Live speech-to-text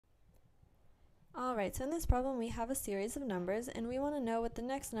Alright, so in this problem we have a series of numbers and we want to know what the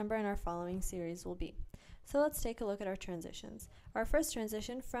next number in our following series will be. So let's take a look at our transitions. Our first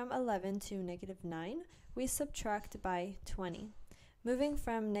transition from 11 to -9, we subtract by 20. Moving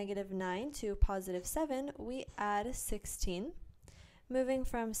from -9 to +7, we add 16. Moving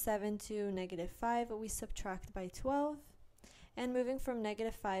from 7 to -5, we subtract by 12. And moving from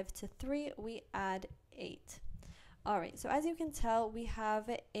 -5 to 3, we add 8. Alright, so as you can tell, we have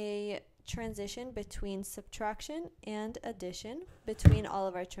a transition between subtraction and addition between all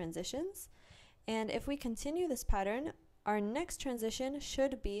of our transitions. And if we continue this pattern, our next transition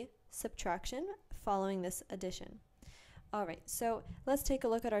should be subtraction following this addition. Alright, so let's take a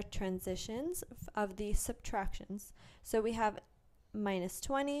look at our transitions of the subtractions. So we have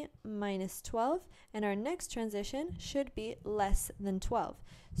 -20, -12, and our next transition should be less than 12.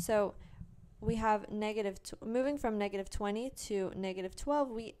 So we have moving from -20 to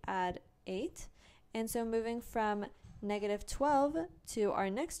 -12, we add 8. And so moving from -12 to our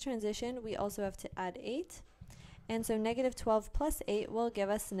next transition, we also have to add 8. And so -12 plus 8 will give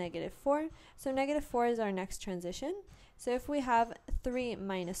us -4. So -4 is our next transition. So if we have 3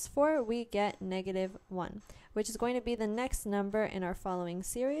 minus 4, we get -1, which is going to be the next number in our following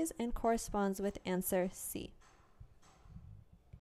series and corresponds with answer C.